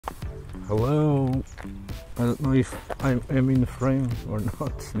Hello. I don't know if I am in frame or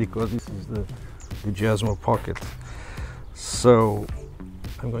not because this is the Giasmo Pocket. So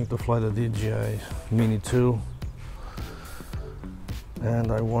I'm going to fly the DJI Mini 2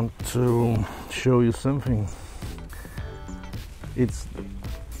 and I want to show you something. It's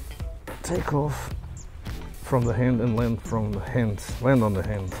takeoff from the hand and land from the hand, land on the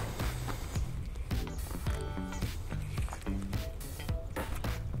hand.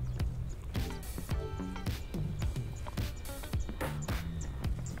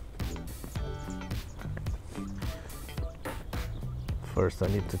 First I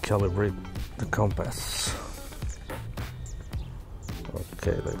need to calibrate the compass.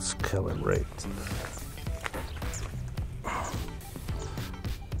 Okay, let's calibrate.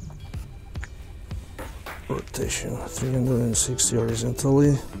 Rotation 360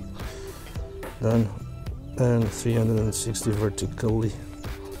 horizontally, done, and 360 vertically.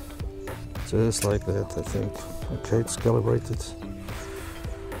 Just like that, I think. Okay, it's calibrated.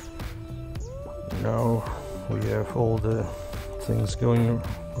 Now we have all the things going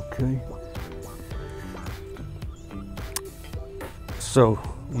okay. So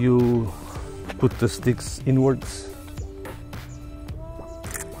you put the sticks inwards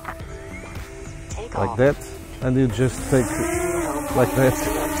like that, and you just take it like that.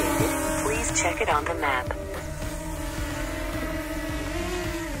 Please check it on the map.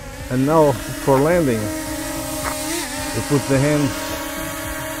 And now for landing, you put the hand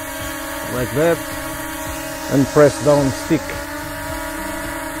like that and press down stick.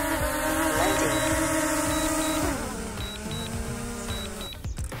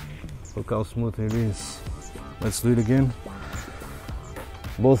 Look how smooth it is. Let's do it again.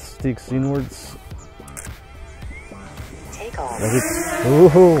 Both sticks inwards. Take off.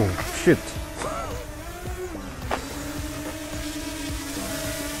 Oh shit!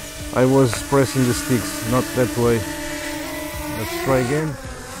 I was pressing the sticks, not that way. Let's try again.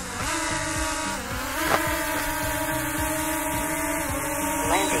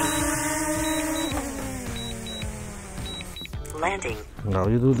 Landing. Now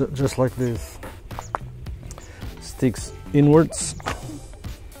you do that just like this. Sticks inwards.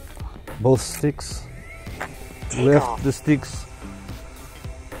 Both sticks. Left the sticks.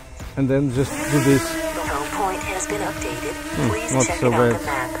 And then just do this. The home point has been updated. Please not check so it on bad. the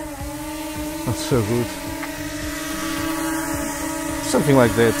map. Not so good. Something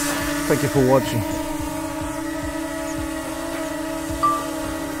like that. Thank you for watching.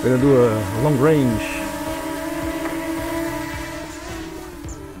 We're gonna do a long range.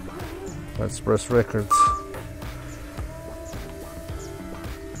 Let's press records.